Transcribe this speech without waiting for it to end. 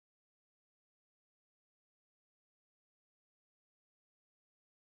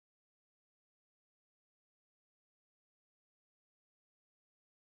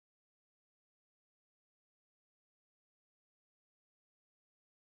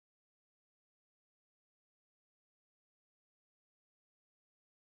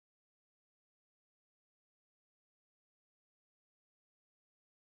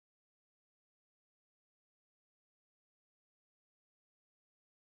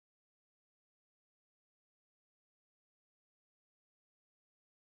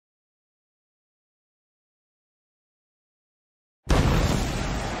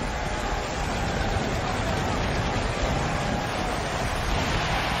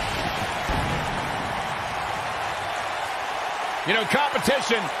You know,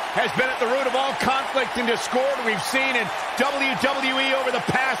 competition has been at the root of all conflict and discord we've seen in WWE over the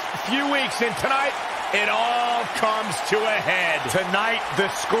past few weeks. And tonight, it all comes to a head. Tonight, the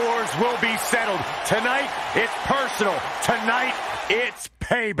scores will be settled. Tonight, it's personal. Tonight, it's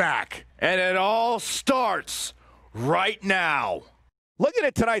payback. And it all starts right now. Looking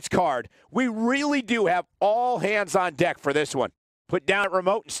at tonight's card, we really do have all hands on deck for this one. Put down a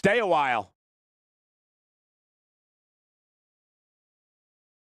remote and stay a while.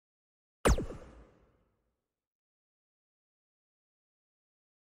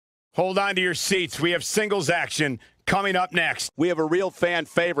 Hold on to your seats. We have singles action coming up next. We have a real fan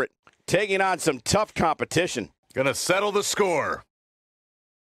favorite taking on some tough competition. Gonna settle the score.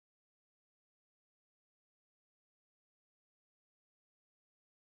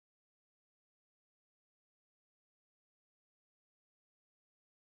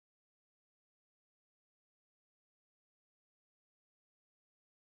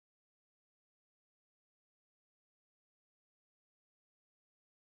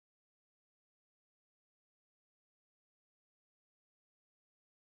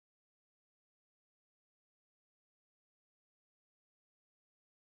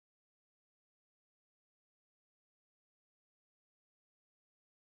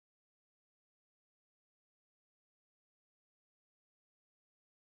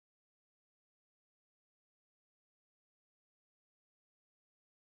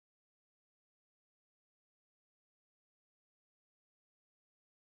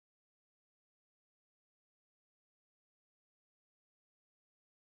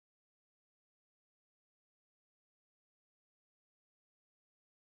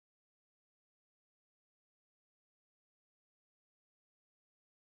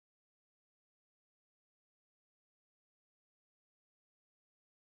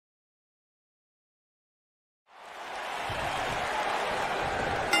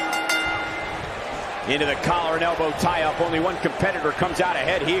 Into the collar and elbow tie-up. Only one competitor comes out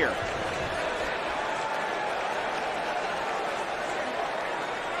ahead here.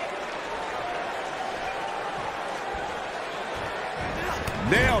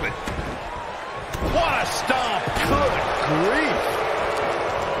 Nailed it. What a stomp. Good grief.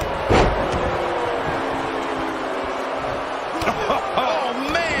 Oh,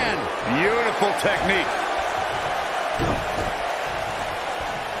 man. Beautiful technique.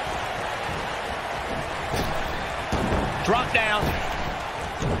 Drop down.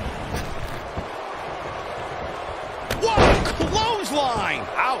 What a clothesline.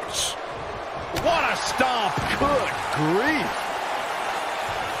 Ouch. What a stomp. Good grief.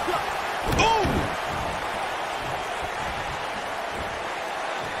 Boom.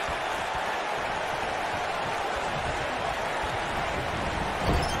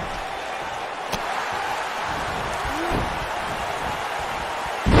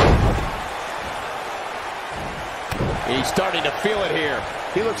 He's starting to feel it here.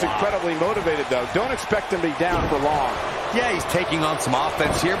 He looks incredibly motivated, though. Don't expect him to be down for long. Yeah, he's taking on some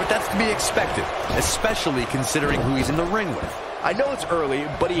offense here, but that's to be expected, especially considering who he's in the ring with. I know it's early,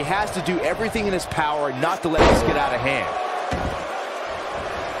 but he has to do everything in his power not to let this get out of hand.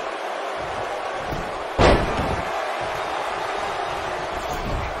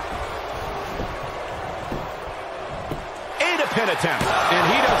 A pin attempt, and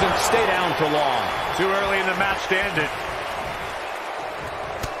he doesn't stay down for long. Too early in the match to end it.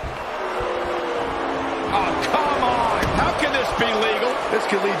 Oh, come on. How can this be legal? This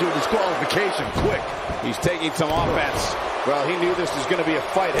could lead to a disqualification quick. He's taking some offense. Well, he knew this was going to be a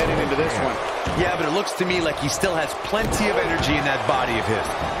fight heading into this one. Yeah, but it looks to me like he still has plenty of energy in that body of his.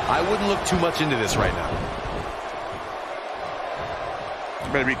 I wouldn't look too much into this right now.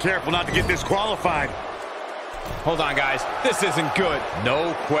 You better be careful not to get disqualified. Hold on, guys. This isn't good.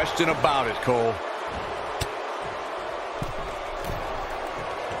 No question about it, Cole.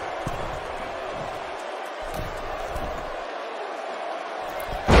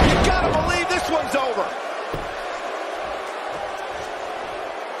 You gotta believe this one's over.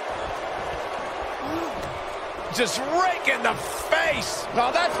 Just rake in the face.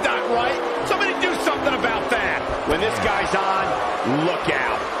 No, that's not right. Somebody do something about that. When this guy's on, look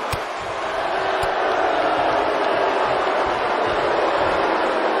out.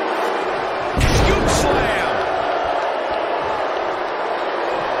 Scoop slam.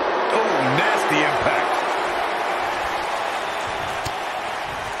 Oh, nasty impact.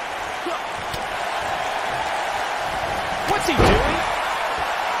 What's he doing?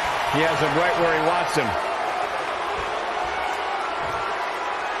 He has him right where he wants him.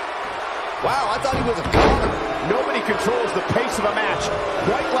 Wow, I thought he was a goner. Nobody controls the pace of a match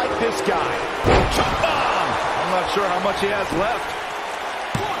quite like this guy. Chop bomb! I'm not sure how much he has left.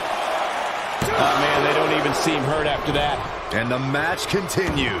 Oh, man, they don't even seem hurt after that. And the match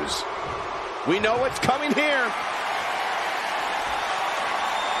continues. We know what's coming here.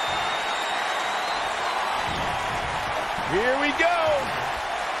 Here we go.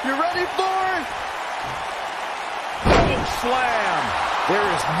 You ready for it? Oh, slam. There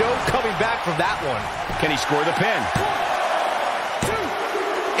is no coming back from that one. Can he score the pin?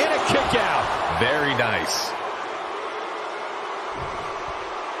 In a kick out. Very nice.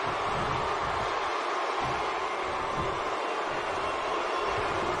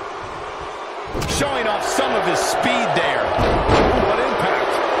 Showing off some of his speed there. Ooh, what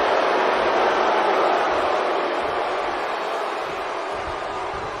impact.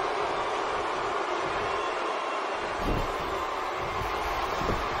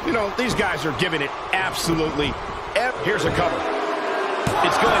 You know, these guys are giving it absolutely. Here's a cover.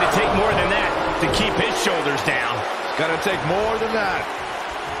 It's going to take more than that to keep his shoulders down. It's going to take more than that.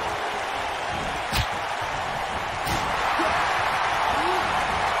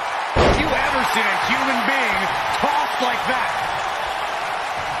 Have you ever seen a human being tossed like that?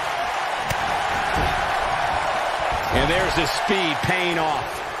 And there's his speed paying off.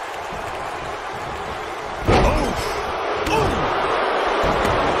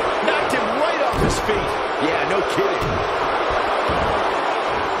 Knocked him right off his feet. Yeah, no kidding.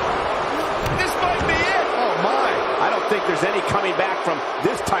 This might be it. Oh, my. I don't think there's any coming back from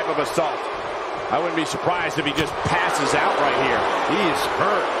this type of assault. I wouldn't be surprised if he just passes out right here. He is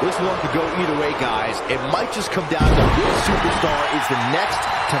hurt. This one could go either way, guys. It might just come down to which superstar is the next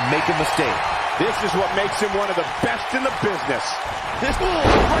to make a mistake. This is what makes him one of the best in the business. This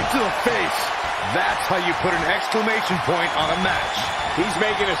right to the face. That's how you put an exclamation point on a match. He's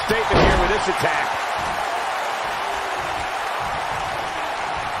making a statement here with this attack.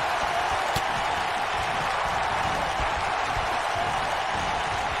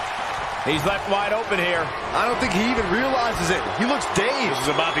 He's left wide open here. I don't think he even realizes it. He looks dazed. This is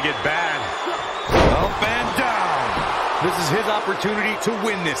about to get bad. Up and down. This is his opportunity to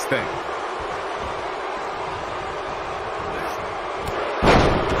win this thing.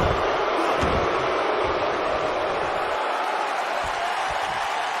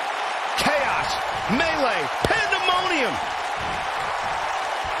 Chaos, melee, pandemonium.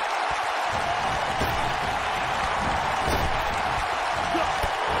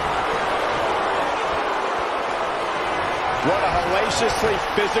 What a hellaciously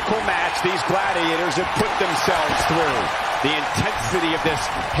physical match these gladiators have put themselves through. The intensity of this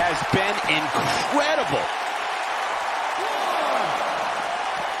has been incredible.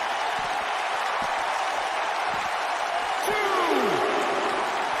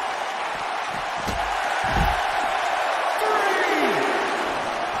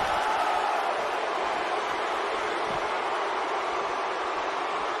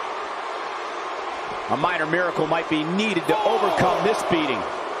 A minor miracle might be needed to overcome this beating.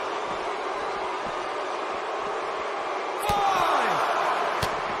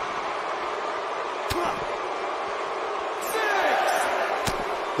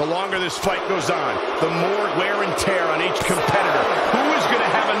 The longer this fight goes on, the more wear and tear on each competitor. Who is going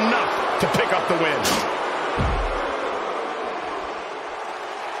to have enough to pick up the win?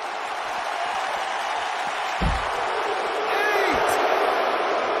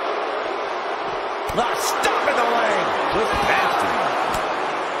 Stop in the lane. Just past him.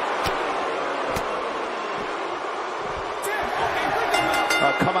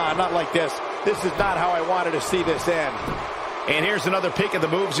 Oh, come on, not like this. This is not how I wanted to see this end. And here's another peek at the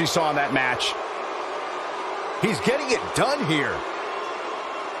moves he saw in that match. He's getting it done here.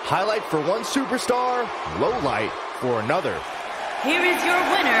 Highlight for one superstar, low light for another. Here is your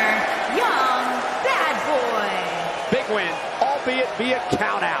winner, Young Bad Boy. Big win, albeit via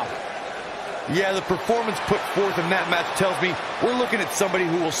count out. Yeah, the performance put forth in that match tells me we're looking at somebody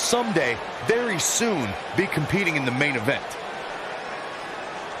who will someday, very soon, be competing in the main event.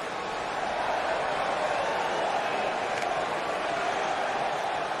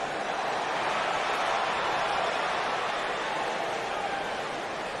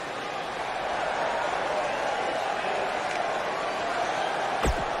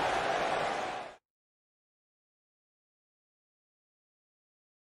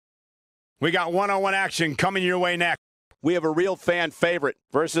 We got one-on-one action coming your way next. We have a real fan favorite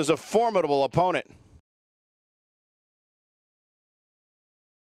versus a formidable opponent.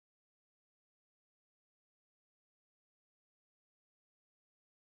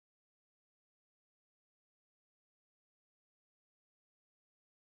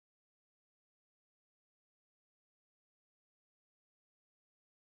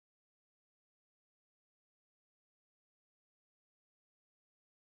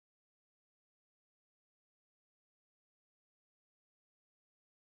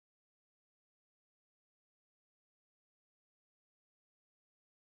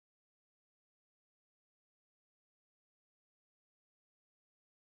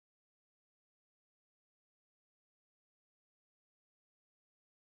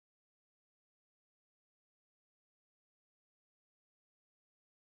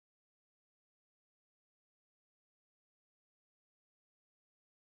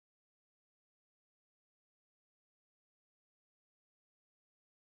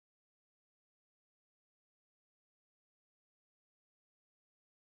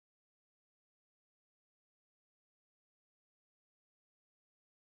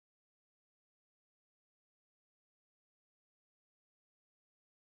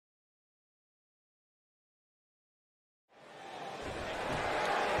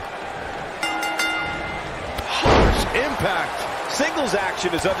 impact. Singles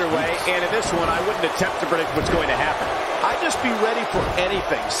action is underway, and in this one, I wouldn't attempt to predict what's going to happen. I'd just be ready for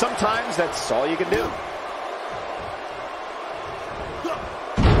anything. Sometimes that's all you can do.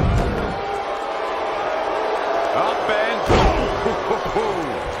 Up and boom,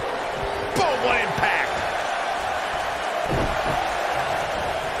 what impact.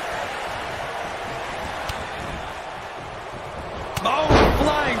 Oh,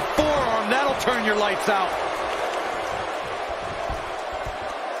 flying forearm, that'll turn your lights out.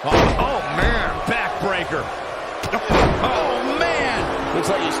 Oh man, backbreaker. Oh man. Looks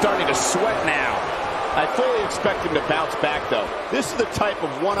like he's starting to sweat now. I fully expect him to bounce back, though. This is the type of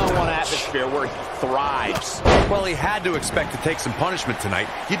one-on-one atmosphere where he thrives. Well, he had to expect to take some punishment tonight.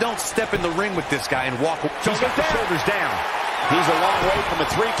 You don't step in the ring with this guy and walk. He's got the shoulders down. He's a long way from a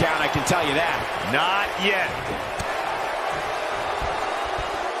 3 count, I can tell you that. Not yet.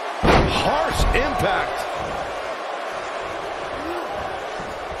 Harsh impact.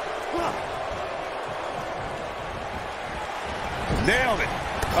 Nailed it.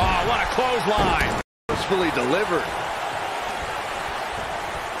 Oh, what a clothesline. Forcefully delivered.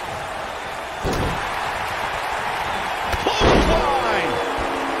 Clothesline.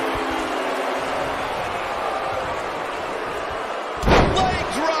 Leg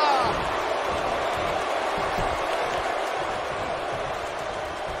drop.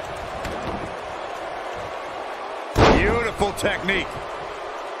 Beautiful technique.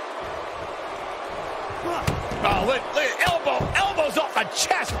 Oh, elbows off the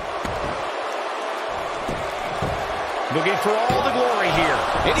chest. Looking for all the glory here.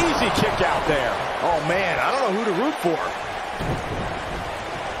 An easy kick out there. Oh, man, I don't know who to root for.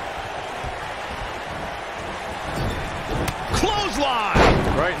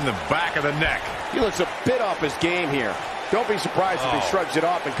 Clothesline. Right in the back of the neck. He looks a bit off his game here. Don't be surprised if he shrugs it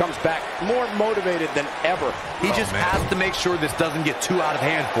off and comes back more motivated than ever. He just has to make sure this doesn't get too out of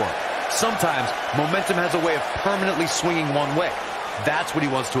hand for him. Sometimes momentum has a way of permanently swinging one way. That's what he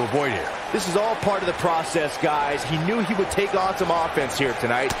wants to avoid here. This is all part of the process, guys. He knew he would take on some offense here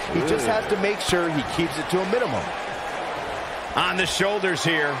tonight. He just has to make sure he keeps it to a minimum. On the shoulders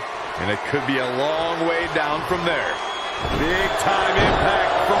here. And it could be a long way down from there. Big time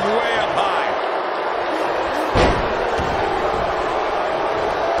impact from way up high.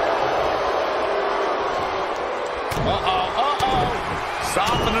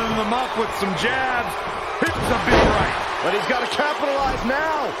 Softening them up with some jabs. Hits a big right. But he's got to capitalize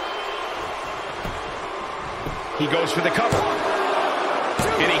now. He goes for the cover.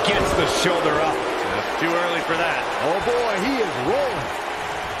 And he gets the shoulder up. Just too early for that. Oh, boy, he is rolling.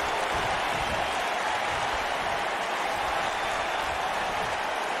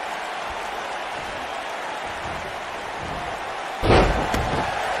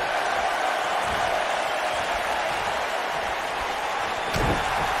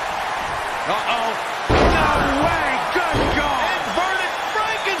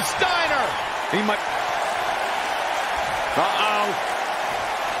 He might.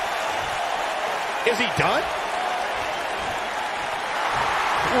 Is he done?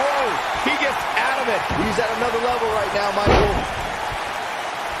 Whoa, he gets out of it. He's at another level right now, Michael.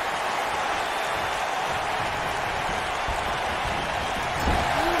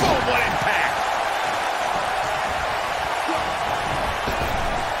 Oh, what impact.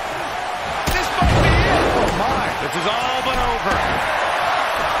 This might be it. Oh, my. This is all but over.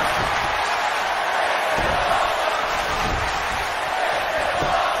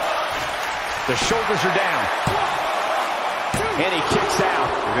 The shoulders are down. And he kicks out.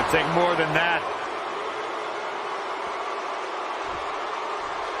 It's going to take more than that.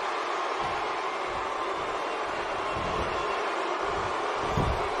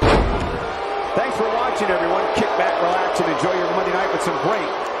 Thanks for watching, everyone. Kick back, relax, and enjoy your Monday night with some great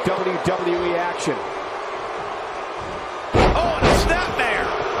WWE action. Oh, and a snap there.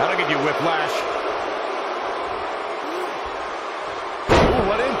 That'll give you whiplash. Ooh,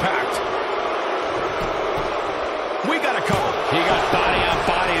 what impact. We got a cover. He got body on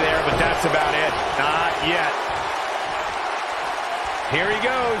body there, but that's about it. Not yet. Here he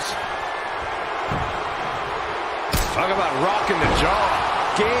goes. Talk about rocking the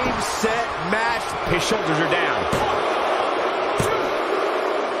jaw. Game, set, match. His shoulders are down.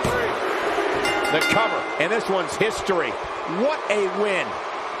 The cover, and this one's history. What a win.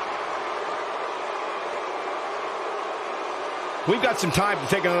 We've got some time to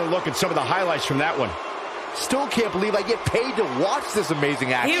take another look at some of the highlights from that one. Still can't believe I get paid to watch this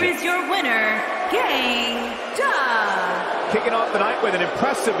amazing action. Here is your winner, Gang Dub. Kicking off the night with an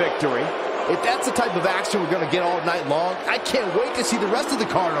impressive victory. If that's the type of action we're going to get all night long, I can't wait to see the rest of the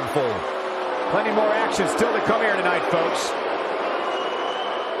card unfold. Plenty more action still to come here tonight, folks.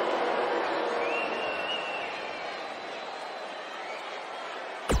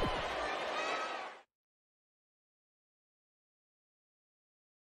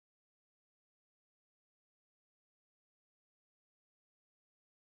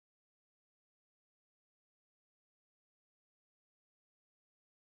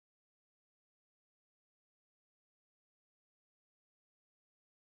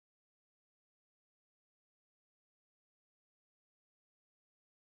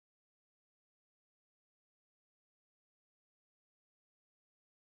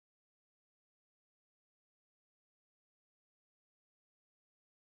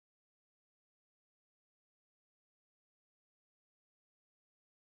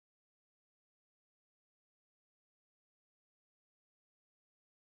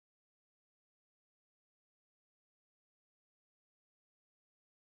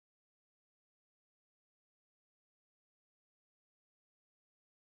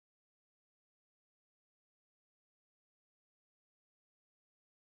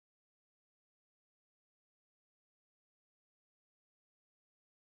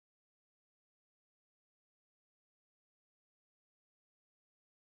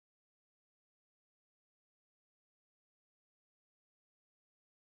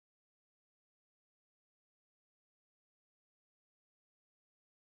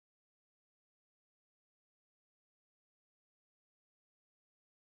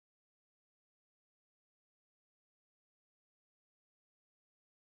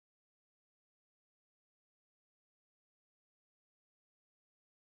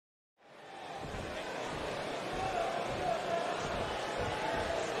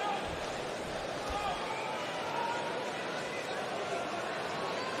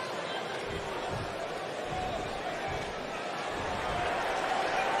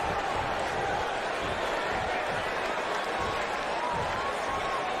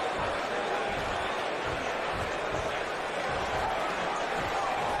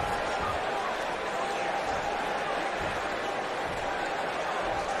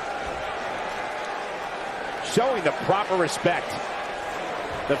 Showing the proper respect.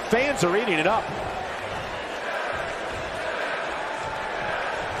 The fans are eating it up.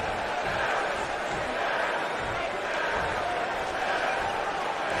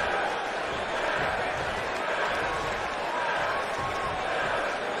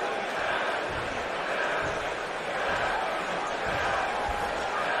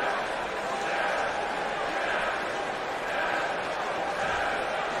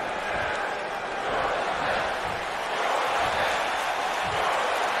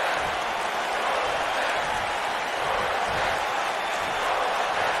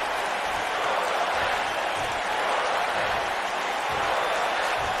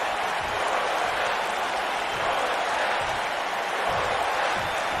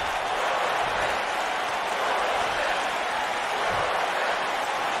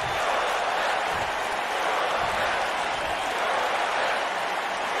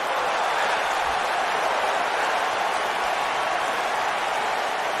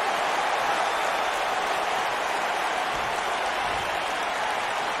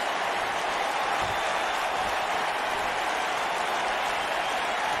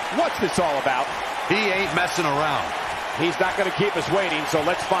 What's this all about? He ain't messing around. He's not going to keep us waiting, so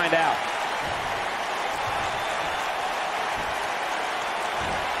let's find out.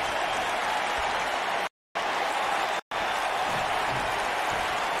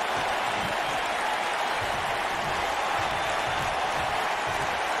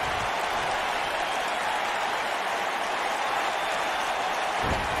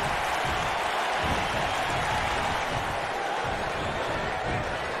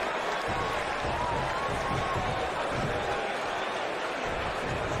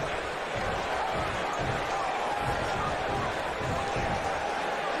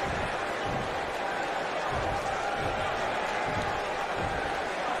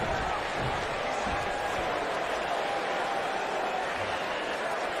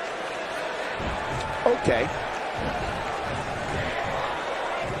 Okay.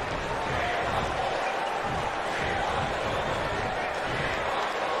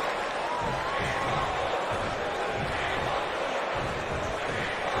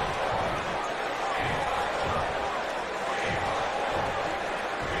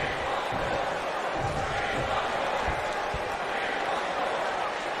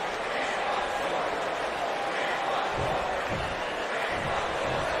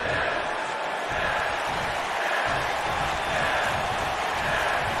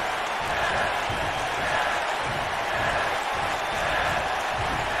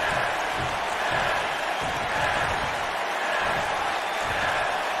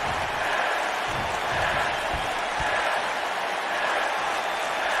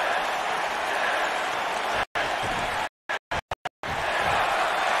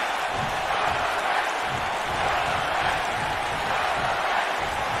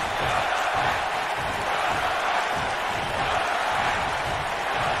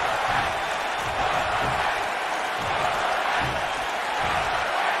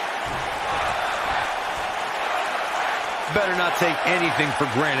 Better not take anything for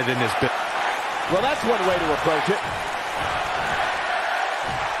granted in this bit. Well, that's one way to approach it.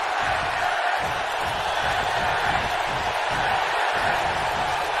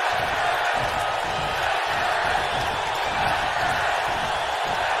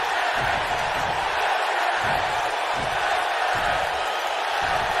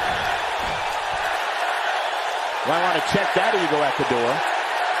 Might want to check that ego at the door.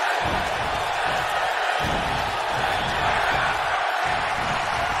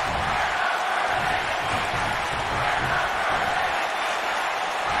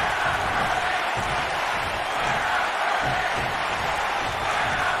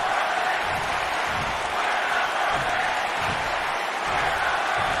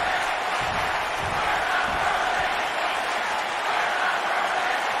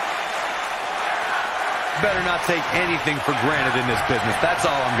 Better not take anything for granted in this business. That's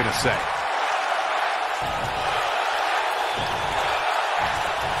all I'm going to say.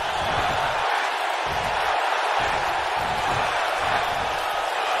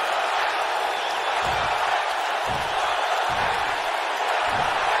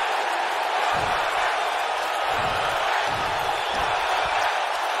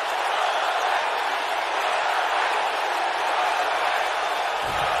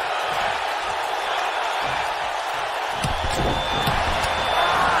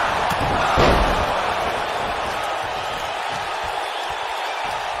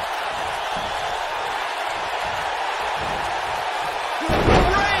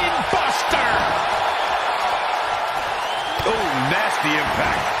 Nasty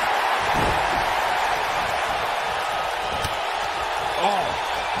impact. Oh,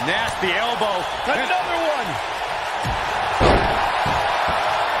 nasty elbow. Another one.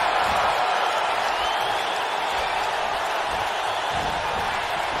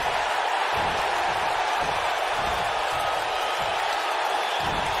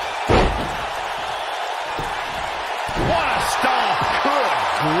 What a stomp. Good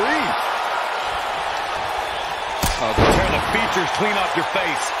grief. Oh, to tear the features clean off your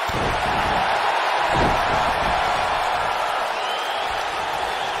face.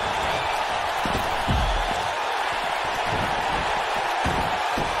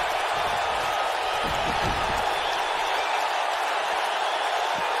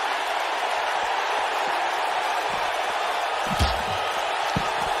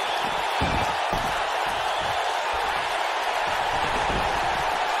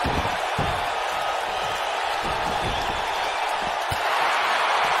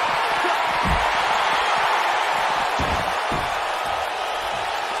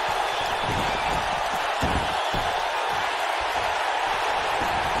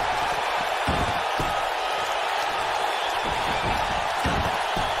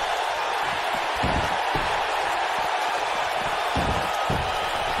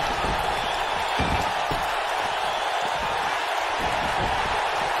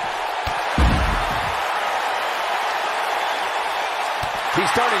 He's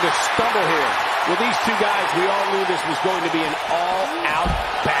starting to stumble here. With these two guys, we all knew this was going to be an all-out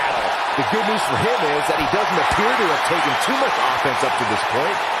battle. The good news for him is that he doesn't appear to have taken too much offense up to this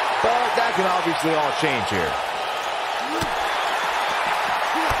point, but that can obviously all change here.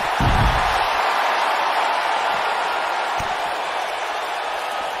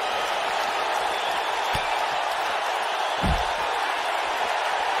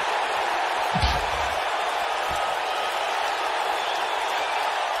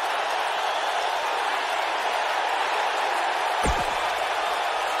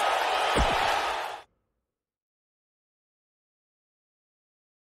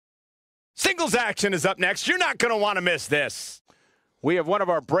 Singles action is up next. You're not going to want to miss this. We have one of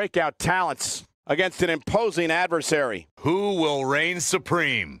our breakout talents against an imposing adversary. Who will reign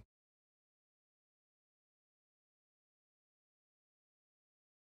supreme?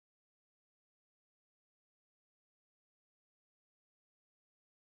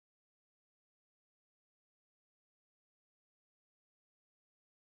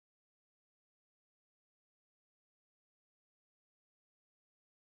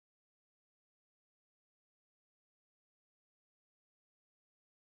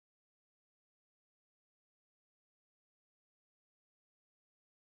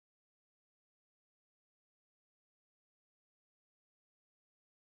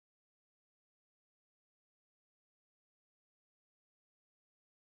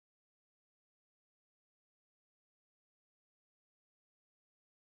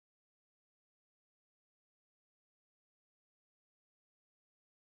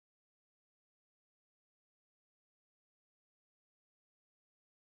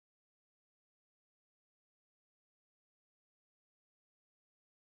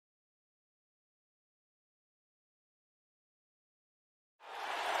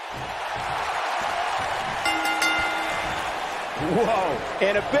 Whoa,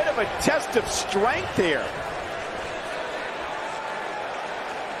 and a bit of a test of strength here.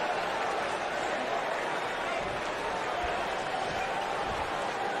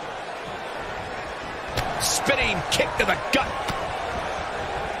 Spinning kick to the gut.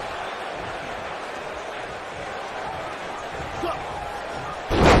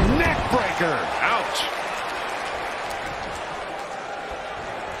 Neck breaker. Ouch.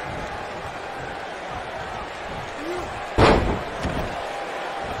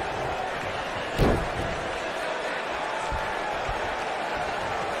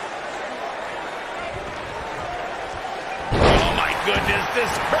 Oh my goodness,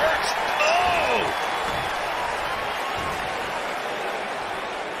 this hurts. Oh!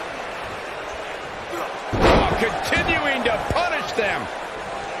 Continuing to punish them.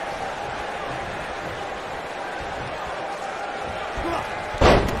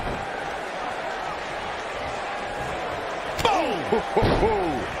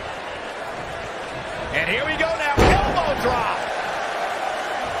 Boom! And here we go now. Elbow drop.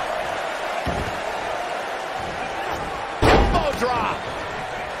 Elbow drop.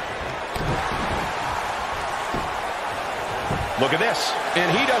 Look at this.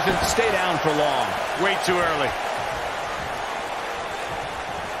 And he doesn't stay down for long. Way too early.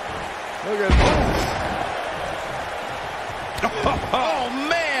 Look at oh,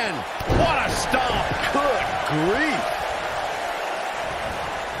 man. What a stomp. Good grief.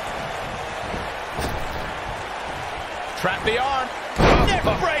 Trap the arm. Neck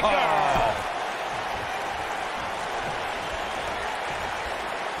breaker.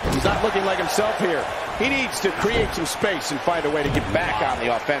 He's not looking like himself here. He needs to create some space and find a way to get back on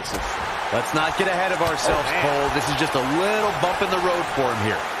the offensive. Let's not get ahead of ourselves, Cole. This is just a little bump in the road for him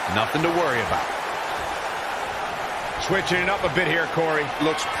here. Nothing to worry about. Switching it up a bit here, Corey.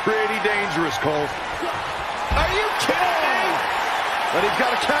 Looks pretty dangerous, Cole. Are you kidding me? But he's got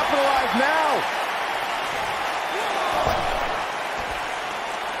to capitalize now.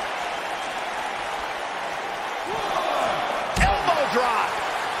 Elbow drop.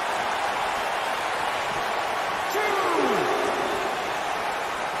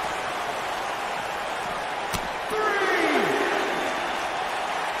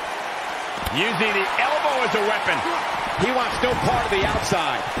 Using the elbow as a weapon. He wants no part of the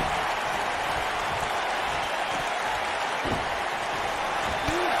outside.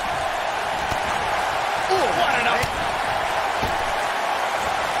 Ooh, what an up.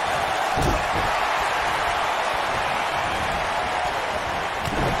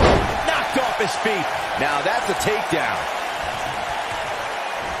 Knocked off his feet. Now that's a takedown.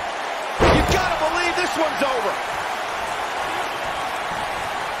 You gotta believe this one's over.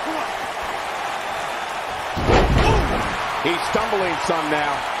 He's stumbling some now.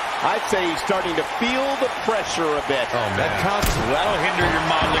 I'd say he's starting to feel the pressure a bit. Oh, man. That'll hinder your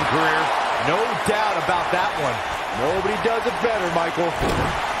modeling career. No doubt about that one. Nobody does it better, Michael.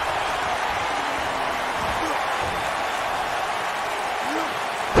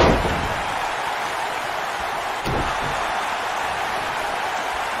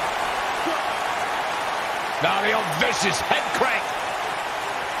 Now the old vicious head crank.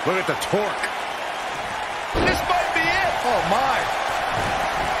 Look at the torque. This might be it. Oh, my.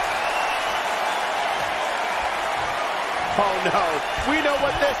 Oh, no. We know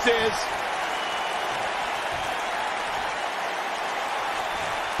what this is.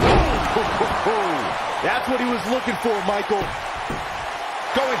 That's what he was looking for, Michael.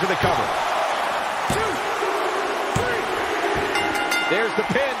 Going for the cover. 2, 3. There's the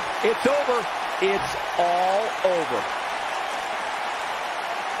pin. It's over. It's all over.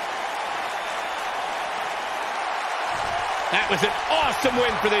 That was an awesome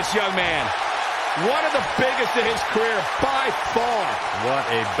win for this young man. One of the biggest in his career by far. What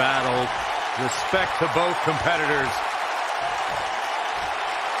a battle. Respect to both competitors.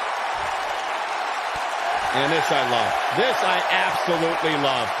 And this I love. This I absolutely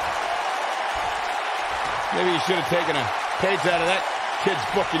love. Maybe you should have taken a page out of that kid's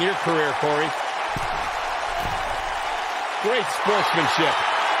book in your career, Corey. Great sportsmanship.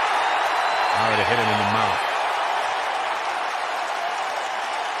 I would have hit him in the mouth.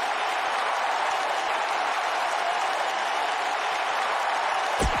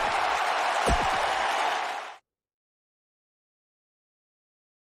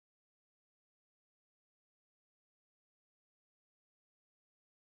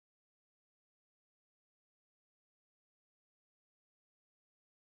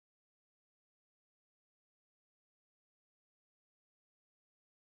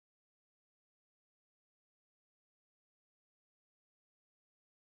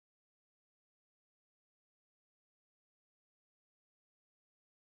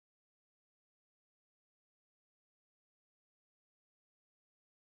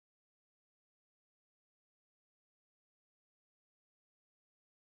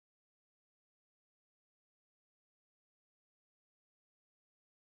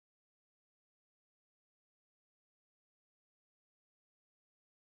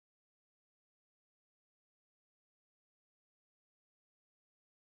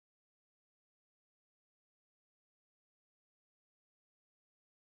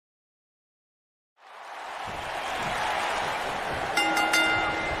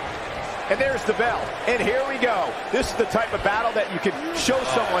 And there's the bell. And here we go. This is the type of battle that you can show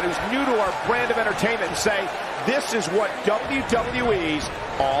someone who's new to our brand of entertainment and say, this is what WWE's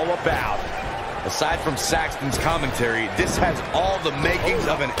all about. Aside from Saxton's commentary, this has all the makings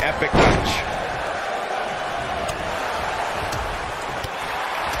of an epic match.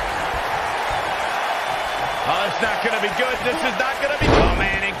 Oh, it's not going to be good. This is not going to be... Oh,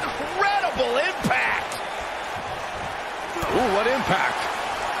 man, incredible impact. Ooh, what impact.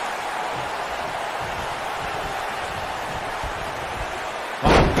 A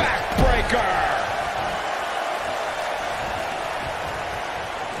backbreaker.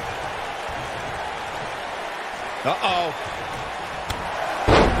 Uh-oh.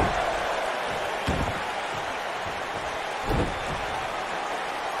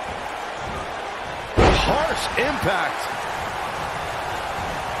 Harsh impact.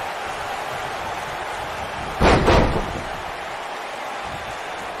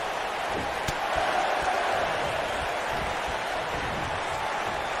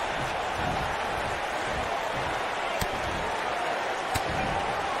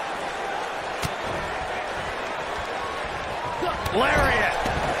 Lariat.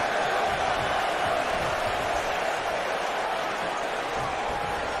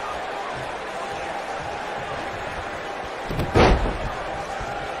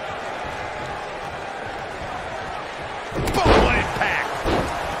 Boom, what impact.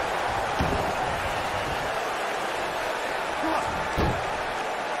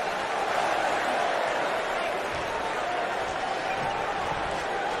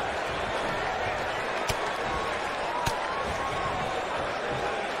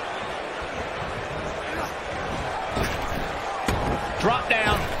 Drop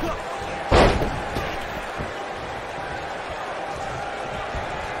down.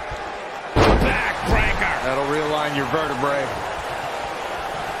 Backbreaker. That'll realign your vertebrae.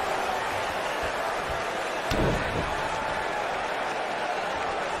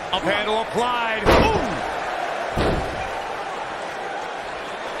 Up handle applied.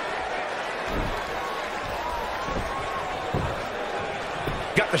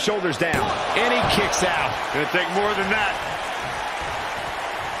 Got the shoulders down. And he kicks out. Gonna take more than that.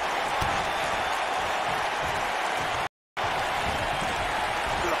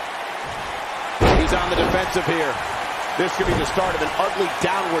 He's on the defensive here. This could be the start of an ugly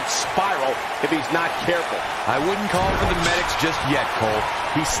downward spiral if he's not careful. I wouldn't call for the medics just yet, Cole.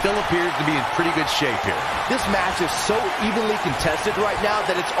 He still appears to be in pretty good shape here. This match is so evenly contested right now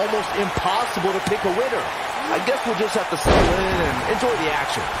that it's almost impossible to pick a winner. I guess we'll just have to settle in and enjoy the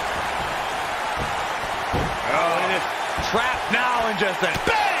action. Oh, and it's trapped now and just a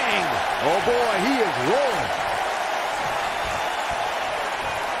bang! Oh boy, he is rolling.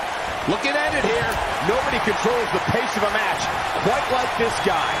 Looking at it here, nobody controls the pace of a match quite like this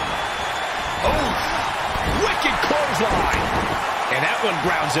guy. Oh, wicked clothesline. And that one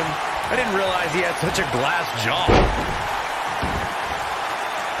grounds him. I didn't realize he had such a glass jaw.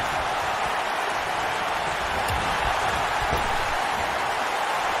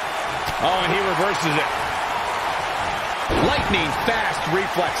 Oh, and he reverses it. Lightning fast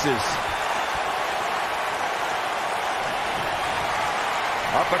reflexes.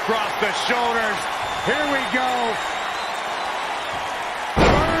 Up across the shoulders. Here we go.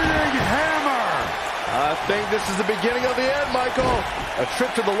 Burning hammer. I think this is the beginning of the end, Michael. A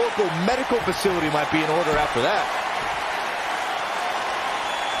trip to the local medical facility might be in order after that.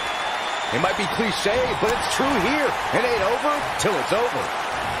 It might be cliche, but it's true here. It ain't over till it's over.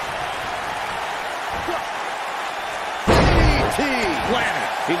 DDT! Planet.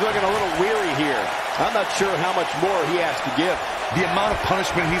 He's looking a little weary here. I'm not sure how much more he has to give. The amount of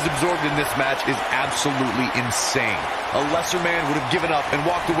punishment he's absorbed in this match is absolutely insane. A lesser man would have given up and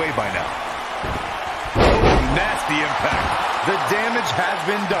walked away by now. Nasty impact. The damage has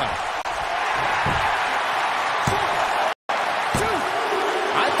been done.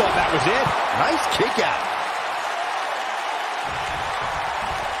 I thought that was it. Nice kick out.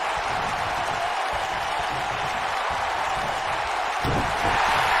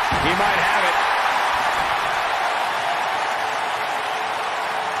 He might have it.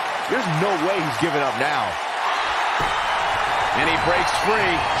 There's no way he's giving up now. And he breaks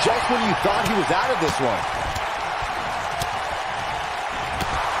free. Just when you thought he was out of this one.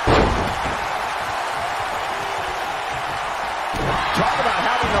 Talk about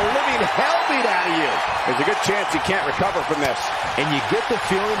having the living hell beat out of you. There's a good chance he can't recover from this. And you get the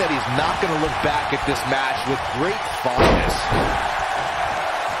feeling that he's not going to look back at this match with great fondness.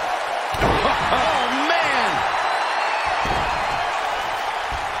 Oh, man!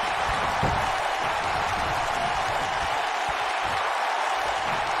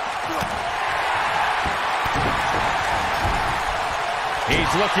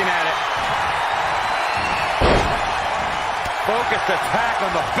 He's looking at it. Focused attack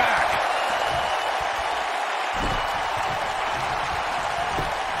on the back.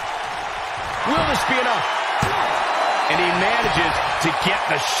 Will this be enough? And he manages to get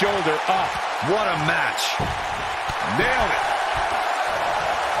the shoulder up. What a match. Nailed it.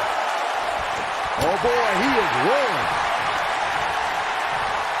 Oh, boy, he is rolling.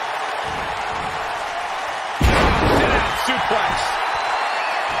 Sit out, suplex.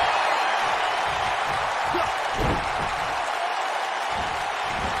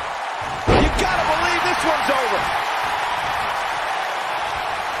 You gotta believe this one's over.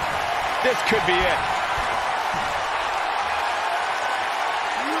 This could be it.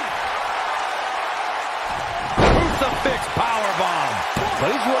 Crucifix powerbomb. But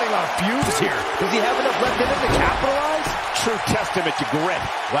he's running on fumes here. Does he have enough left in him to capitalize? True testament to grit.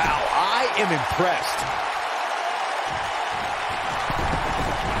 Wow, I am impressed.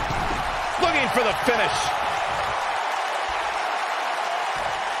 Looking for the finish.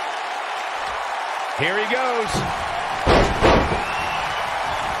 Here he goes.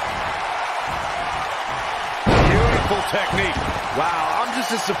 Beautiful technique. Wow, I'm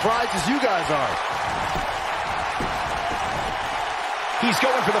just as surprised as you guys are. He's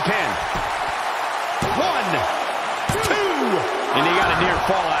going for the pin. 1, 2. And he got a near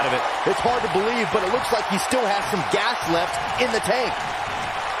fall out of it. It's hard to believe, but it looks like he still has some gas left in the tank.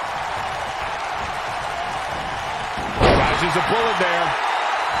 Dodges a bullet there.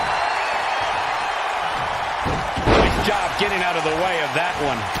 Nice job getting out of the way of that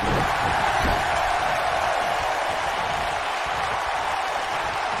one.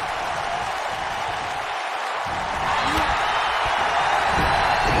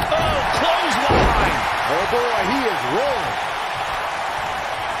 Oh, boy, he is rolling.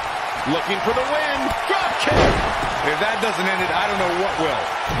 Looking for the win. Drop kick. If that doesn't end it, I don't know what will.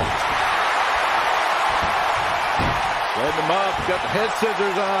 Setting him up. Got the head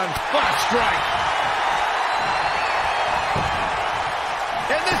scissors on. Left strike.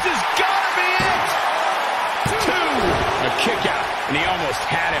 And this has got to be it. 2. A kick out. And he almost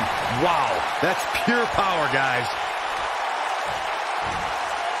had him. Wow. That's pure power, guys.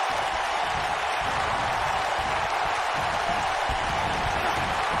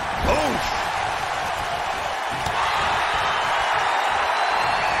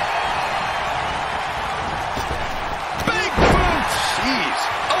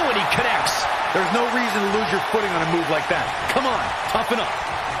 There's no reason to lose your footing on a move like that. Come on, toughen up.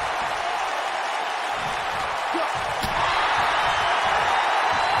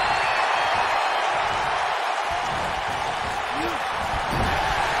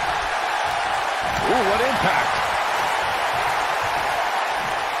 Ooh, what impact.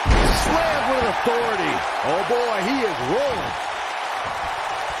 Slammed with authority. Oh, boy, he is rolling.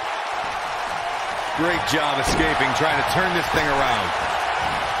 Great job escaping, trying to turn this thing around.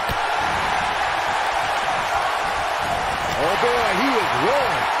 Oh, boy, he is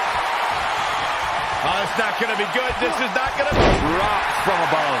rolling. Oh, it's not going to be good. This is not going to be... Drop from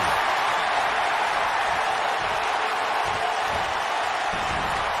above.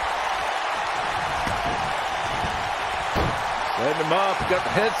 Setting him up. Got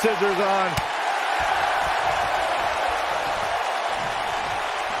the head scissors on.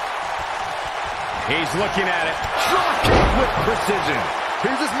 He's looking at it. Drop kick with precision.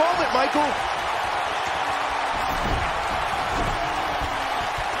 Here's his moment, Michael.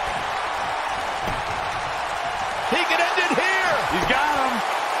 He can end it here. He's got him.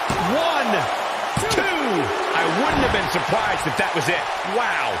 1, 2. I wouldn't have been surprised if that was it.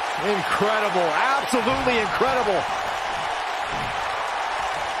 Wow. Incredible. Absolutely incredible.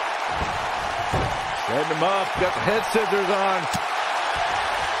 Setting him up. Got the head scissors on.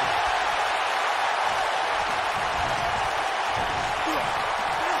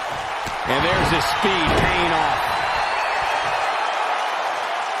 And there's his speed paying off.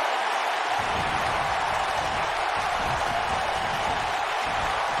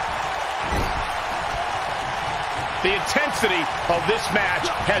 The intensity of this match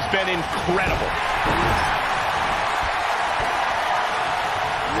has been incredible.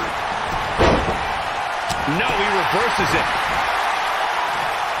 No, he reverses it.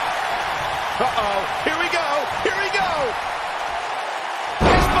 Uh-oh. Here we go. Here we go.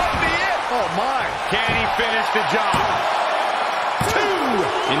 This might be it. Oh, my. Can he finish the job? 2.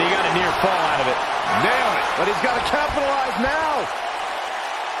 And he got a near fall out of it. Nailed it. But he's got to capitalize now.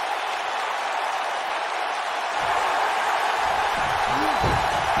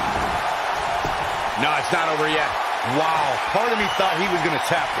 No, it's not over yet. Wow, part of me thought he was going to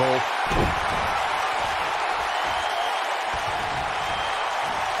tap, Cole.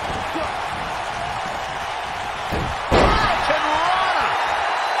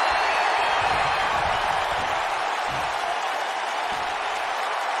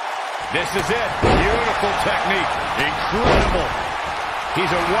 This is it. Beautiful technique. Incredible. He's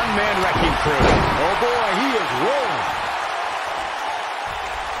a one-man wrecking crew. Oh, boy, he is rolling.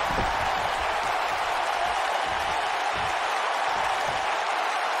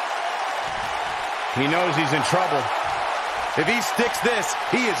 He knows he's in trouble. If he sticks this,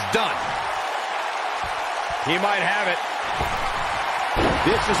 he is done. He might have it.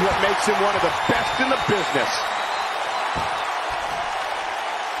 This is what makes him one of the best in the business.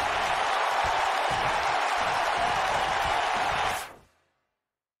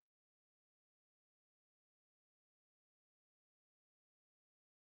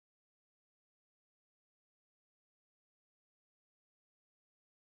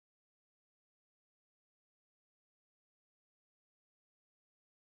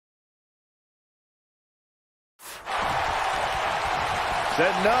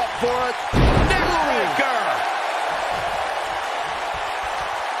 Setting up for a neckbreaker.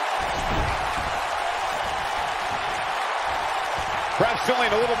 Perhaps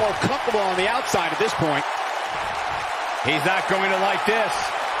feeling a little more comfortable on the outside at this point. He's not going to like this.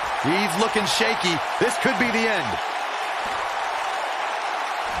 He's looking shaky. This could be the end.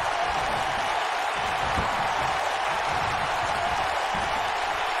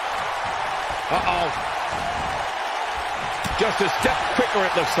 Uh-oh. Just a step quicker,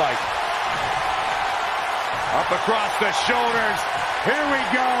 it looks like. Up across the shoulders. Here we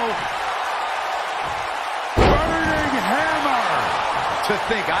go. Burning hammer. To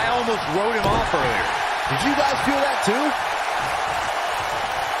think, I almost wrote him off earlier. Did you guys feel that too?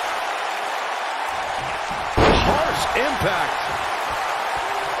 Harsh impact.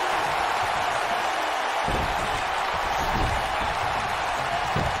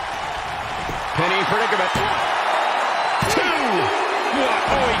 Penny predicament. What?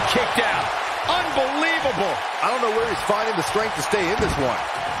 Oh, he kicked out. Unbelievable. I don't know where he's finding the strength to stay in this one.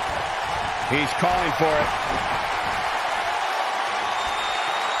 He's calling for it.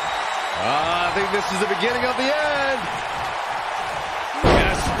 I think this is the beginning of the end. And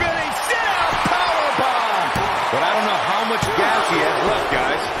a spinning sit-out powerbomb. But I don't know how much gas he has left,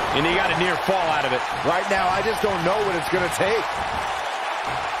 guys. And he got a near fall out of it. Right now, I just don't know what it's going to take.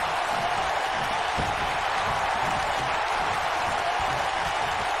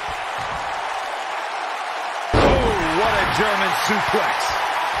 German suplex.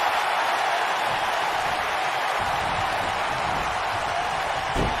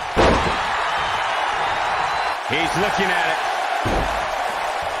 He's looking at it.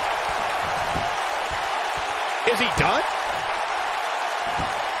 Is he done?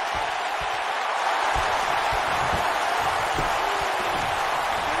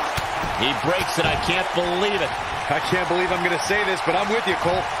 He breaks it. I can't believe it. I can't believe I'm going to say this, but I'm with you,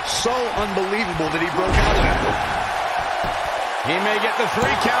 Cole. So unbelievable that he broke out of that. He may get the 3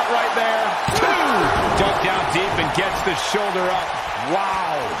 count right there. 2! Dunk down deep and gets the shoulder up.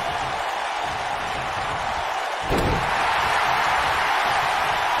 Wow.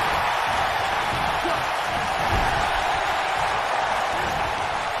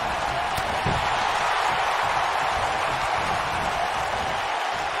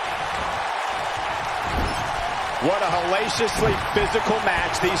 What a hellaciously physical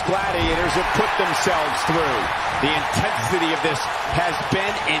match these gladiators have put themselves through. The intensity of this has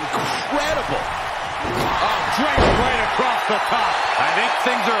been incredible. Oh, draped right across the top. I think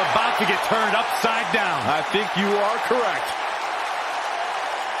things are about to get turned upside down. I think you are correct.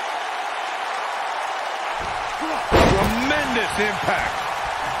 Tremendous impact.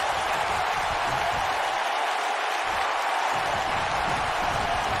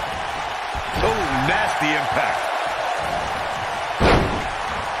 Oh, nasty impact.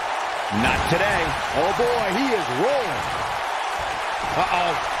 Not today. Oh, boy, he is rolling.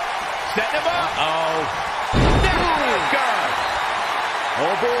 Uh-oh. Setting him up. Uh-oh. Neckbreaker.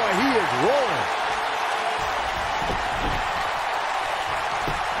 Oh, boy, he is rolling.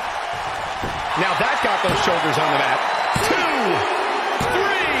 Now that got those shoulders on the mat. 2,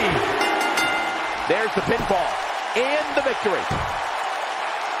 3. There's the pinfall and the victory.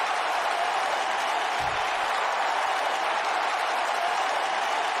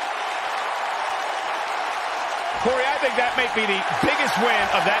 Corey, I think that may be the biggest win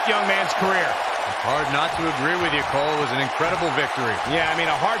of that young man's career. Hard not to agree with you, Cole. It was an incredible victory. Yeah, I mean,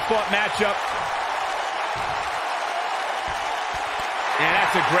 a hard-fought matchup. And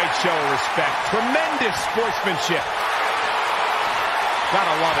that's a great show of respect. Tremendous sportsmanship.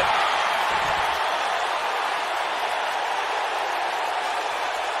 Gotta love it.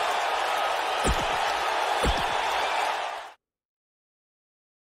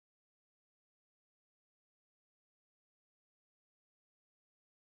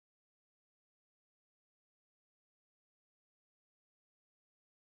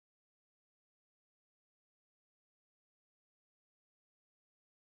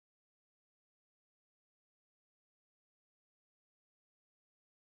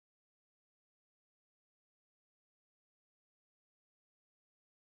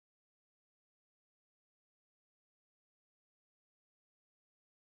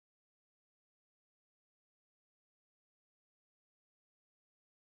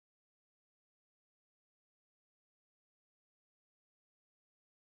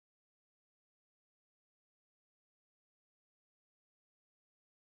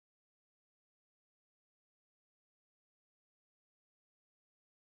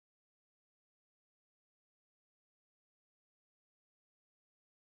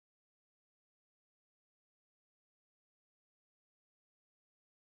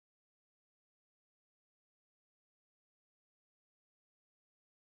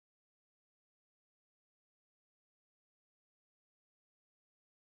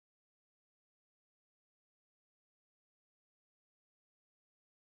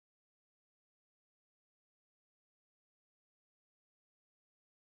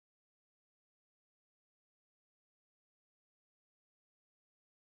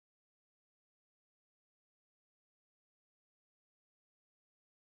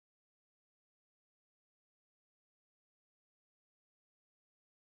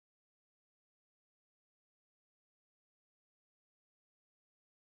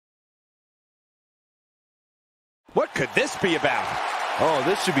 What could this be about? Oh,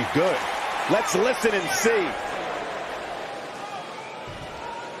 this should be good. Let's listen and see.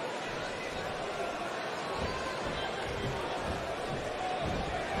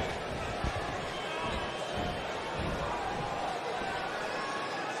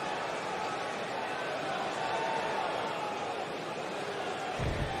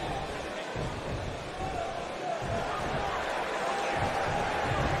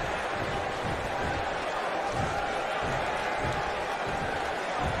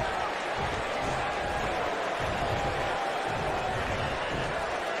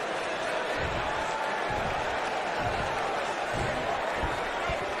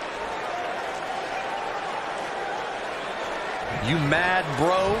 You mad,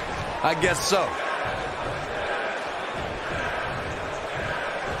 bro? I guess so.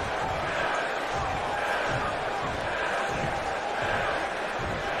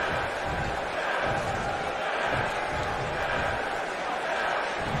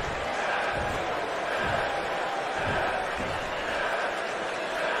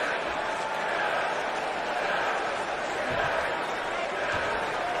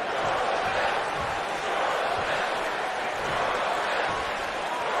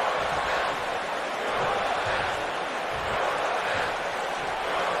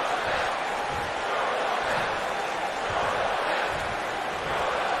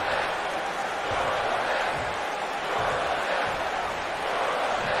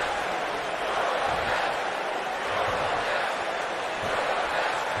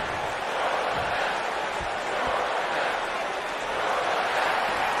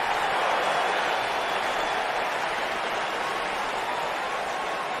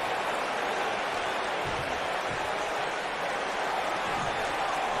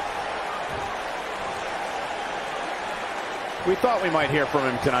 We thought we might hear from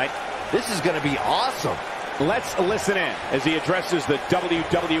him tonight. This is going to be awesome. Let's listen in as he addresses the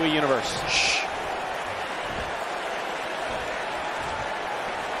WWE Universe. Shh.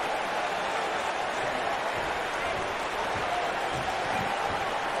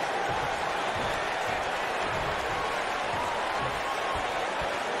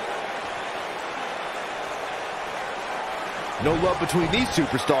 No love between these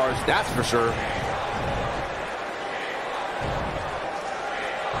superstars, that's for sure.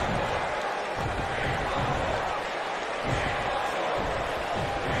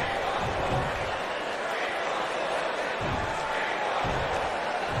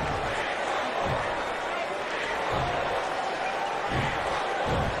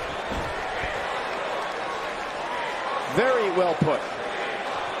 Very well put.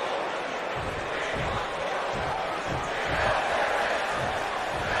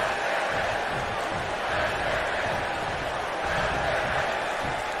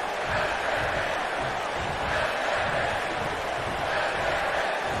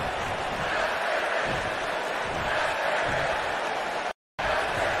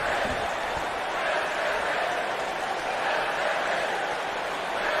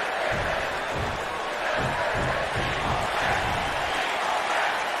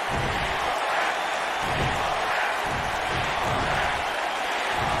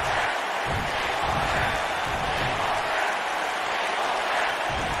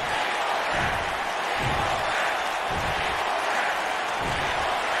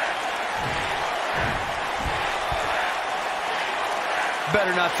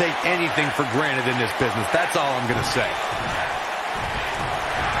 Better not take anything for granted in this business. That's all I'm going to say.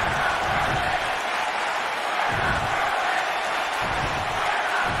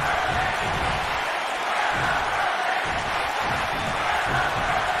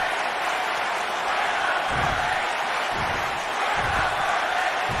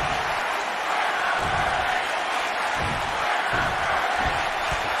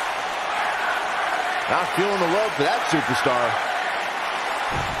 Not feeling the love for that superstar.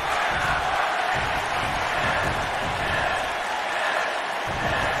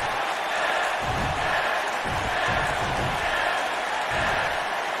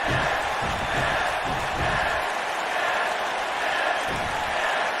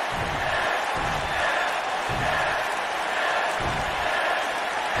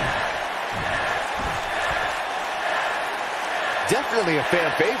 Definitely a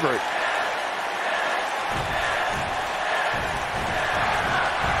fan favorite.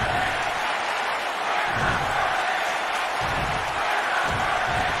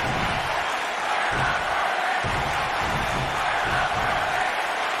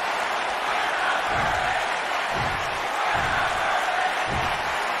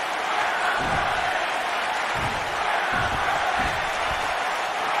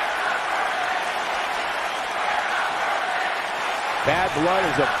 blood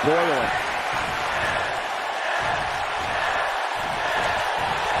is a-boiling.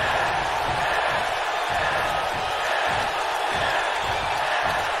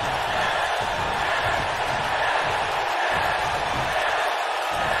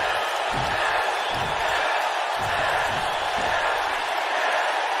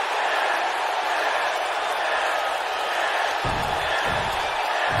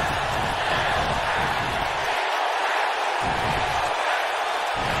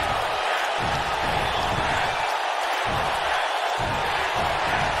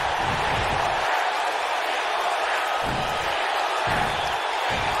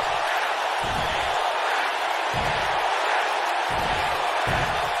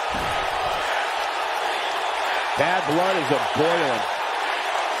 Bad blood is a-boiling.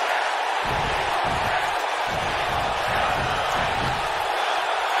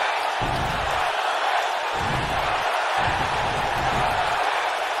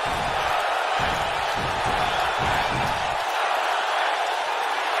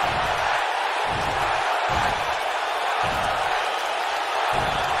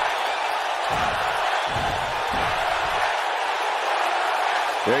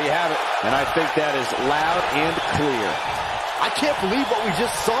 There you have it, and I think that is loud and clear. I can't believe what we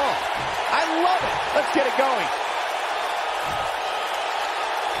just saw. I love it. Let's get it going.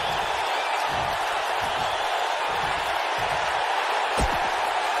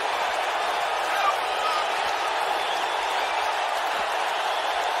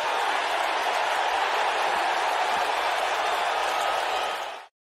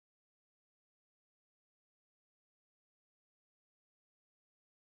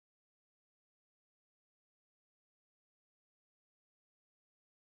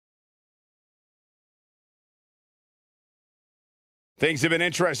 Things have been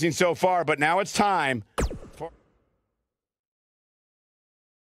interesting so far, but now it's time for...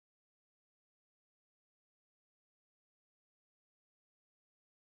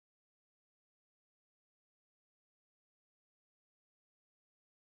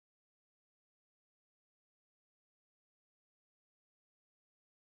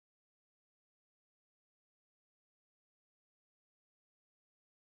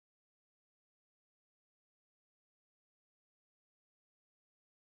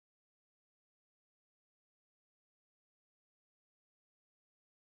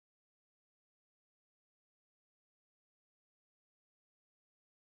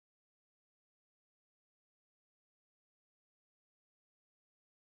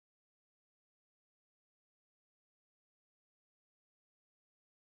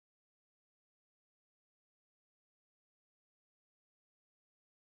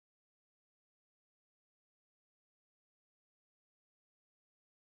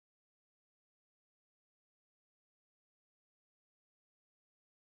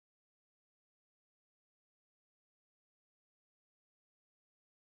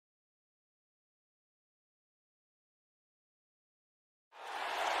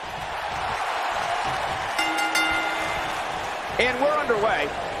 And we're underway.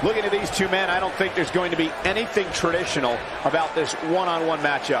 Looking at these two men, I don't think there's going to be anything traditional about this one-on-one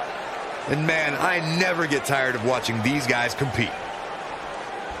matchup. And man, I never get tired of watching these guys compete.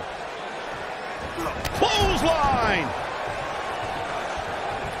 Clothesline!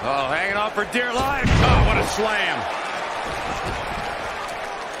 Oh, hanging on for dear life. Oh, what a slam.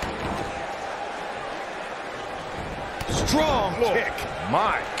 Strong kick.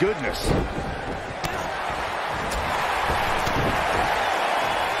 My goodness.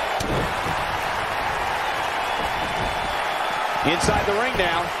 Inside the ring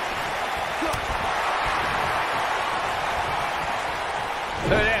now.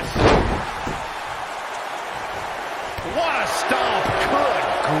 Look at this. What a stomp. Good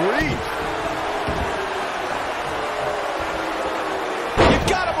grief. You've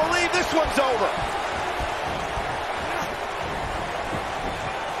got to believe this one's over.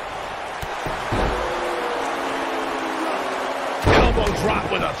 Elbow drop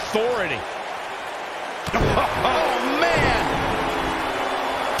with authority. Oh, man.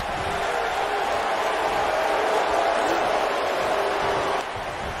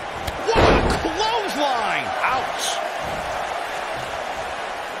 Clothesline! Ouch!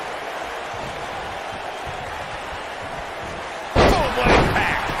 Oh, what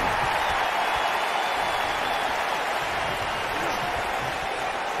impact!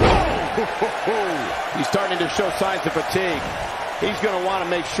 Oh. He's starting to show signs of fatigue. He's going to want to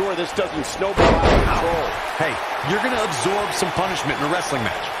make sure this doesn't snowball out of control. Hey, you're going to absorb some punishment in a wrestling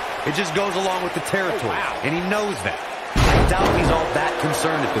match. It just goes along with the territory, and he knows that. doubt he's all that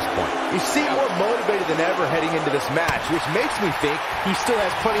concerned at this point. He seemed more motivated than ever heading into this match, which makes me think he still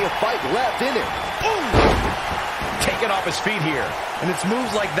has plenty of fight left in him. Taken off his feet here. And it's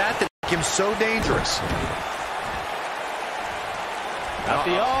moves like that that make him so dangerous. Oh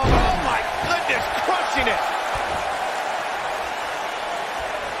my goodness, crushing it.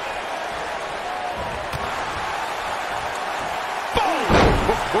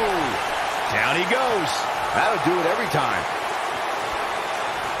 Boom! Down he goes. That'll do it every time.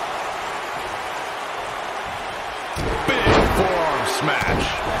 Big forearm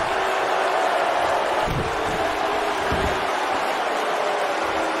smash.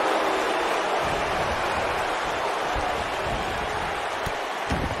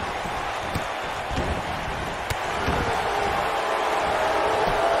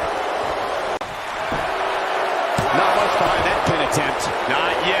 Not much behind that pin attempt.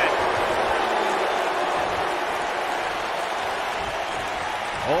 Not yet.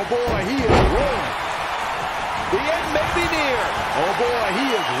 Oh boy, he is rolling. The end may be near. Oh boy, he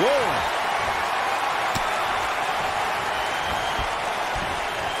is rolling.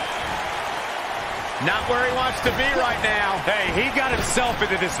 Not where he wants to be right now. Hey, he got himself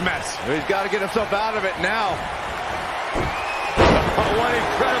into this mess. He's got to get himself out of it now. Oh, what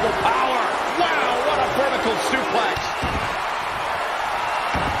incredible power. Wow, what a vertical suplex.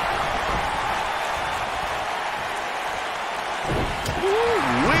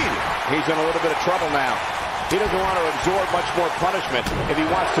 He's in a little bit of trouble now. He doesn't want to absorb much more punishment if he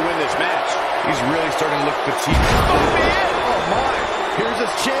wants to win this match. He's really starting to look fatigued. Oh my. Here's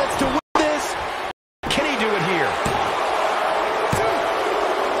his chance to win this. Can he do it here?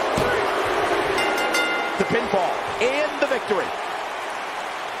 The pinfall and the victory.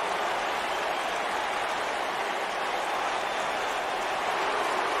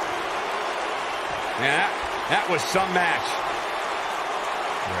 Yeah, that was some match.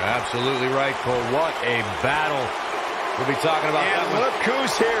 You're absolutely right, Cole. What a battle. We'll be talking about that And one. look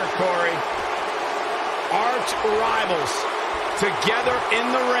who's here, Corey. Arch rivals together in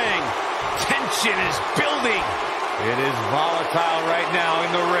the ring. Tension is building. It is volatile right now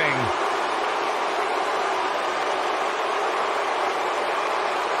in the ring.